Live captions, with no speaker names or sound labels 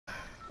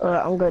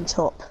Alright, I'm going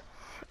top.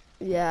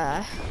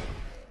 Yeah.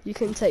 You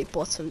can take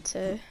bottom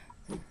too.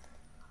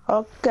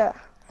 Okay.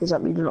 Does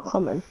that mean you're not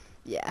coming?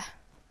 Yeah.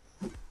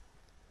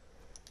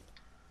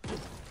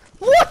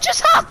 What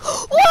just happened?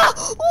 What?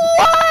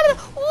 What?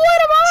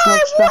 What am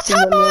I? What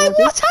am I?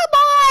 What am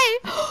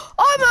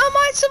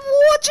I?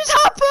 What just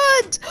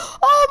happened?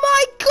 Oh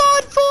my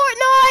god,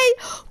 Fortnite!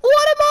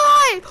 What am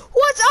I?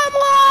 What am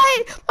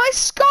I? My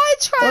sky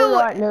trail!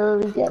 Alright, no,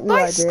 we get the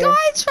My idea.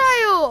 sky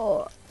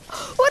trail!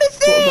 What is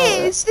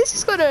this? This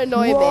is gonna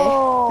annoy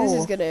me. This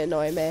is gonna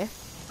annoy me.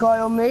 Guy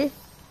on me?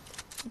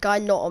 Guy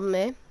not on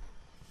me.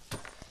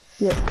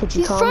 Yeah, could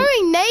you He's come?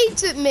 throwing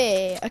nades at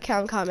me. Okay,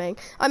 I'm coming.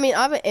 I mean,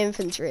 I have an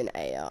infantry and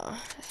AR.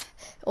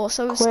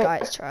 Also a sky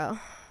trail.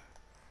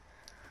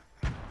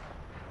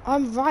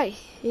 I'm right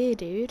here,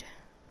 dude.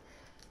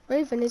 Where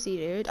even is he,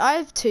 dude? I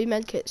have 2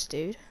 medkits,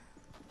 dude.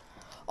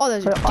 Oh,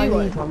 there's a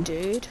duo,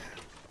 dude.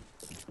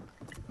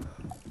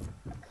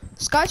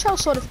 Sky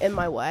trail's sort of in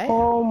my way.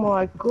 Oh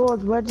my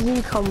god, where did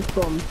he come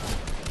from?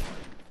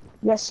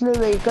 Yes,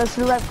 Louis, go to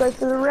the rev, go to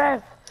the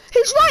rev.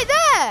 He's right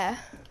there!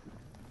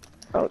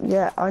 Oh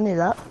yeah, I knew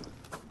that.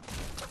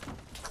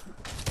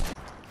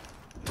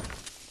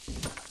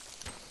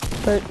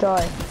 Don't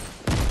die.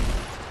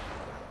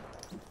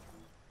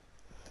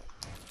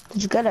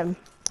 Did you get him?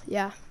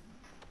 Yeah.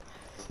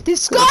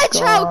 This sky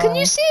trail, can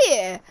you see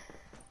it?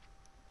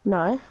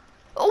 No.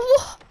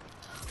 Oh,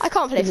 I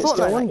can't play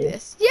Fortnite like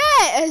this.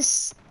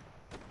 Yes!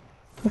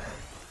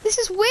 This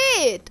is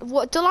weird.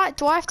 What do I have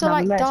to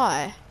like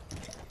die?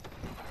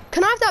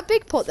 Can I have that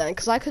big pot then?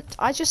 Because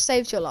I just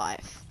saved your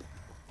life.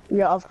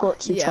 Yeah, I've got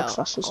 2 chug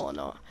slashes. Or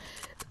not.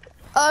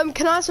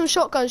 Can I have some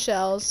shotgun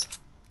shells?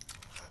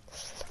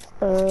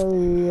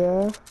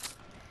 Yeah.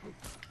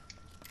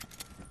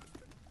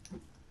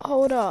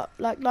 Hold up,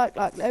 like,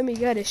 let me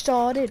get it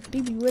started.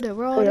 BB with a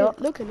rod,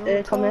 looking all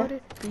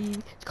retarded.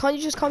 Can't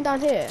you just come down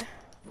here?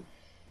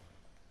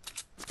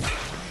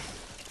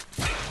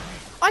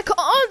 I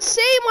can't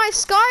see my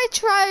sky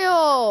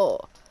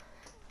trail.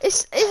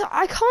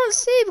 I can't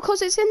see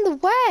because it's in the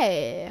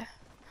way.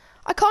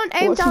 I can't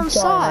aim down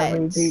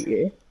sights.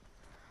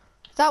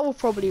 That will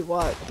probably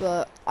work,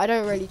 but I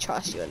don't really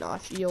trust you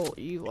enough.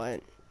 You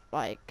won't,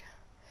 like,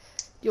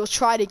 you'll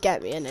try to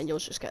get me and then you'll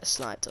just get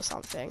sniped or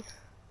something.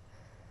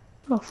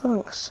 Oh,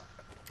 thanks.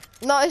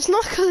 No, it's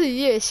not because of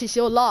you, it's just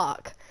your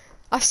luck.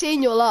 I've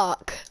seen your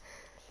luck.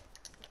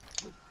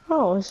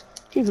 Oh, it's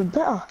even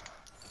better.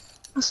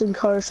 That's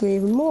encouraged me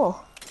even more.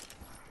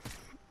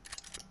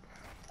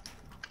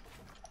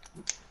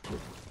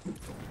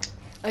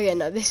 Okay,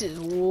 no, this is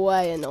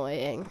way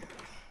annoying.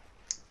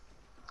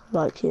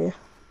 Like you.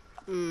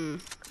 Hmm.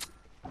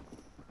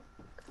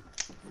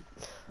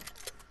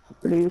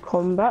 Blue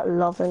combat,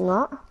 loving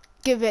that.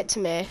 Give it to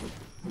me.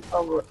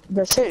 Oh,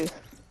 there's 2.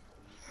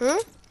 Hmm?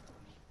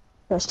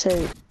 There's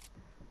 2.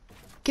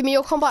 Give me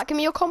your combat, give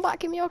me your combat,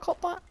 give me your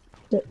combat.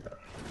 Yep.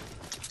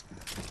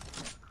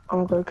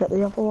 I'm gonna get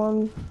the other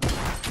one.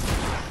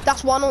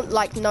 That's one on,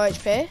 like, no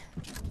HP.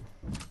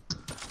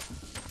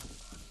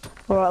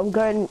 Alright, I'm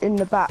going in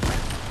the back.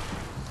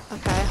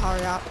 Okay,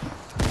 hurry up.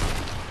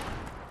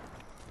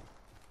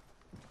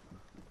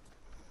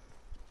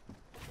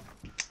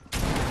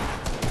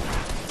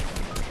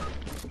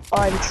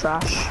 I'm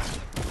trash.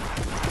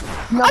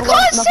 I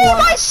can't see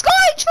my sky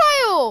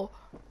trail!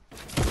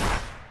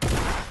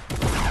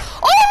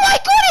 Oh my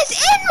god, it's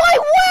in my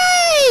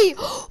way!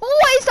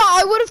 What is that?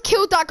 I would have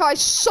killed that guy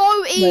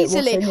so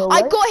easily.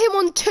 I got him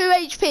on 2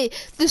 HP.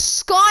 The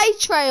sky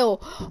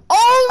trail.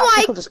 Oh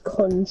my...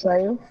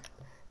 Contrail.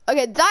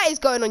 Okay, that is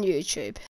going on YouTube.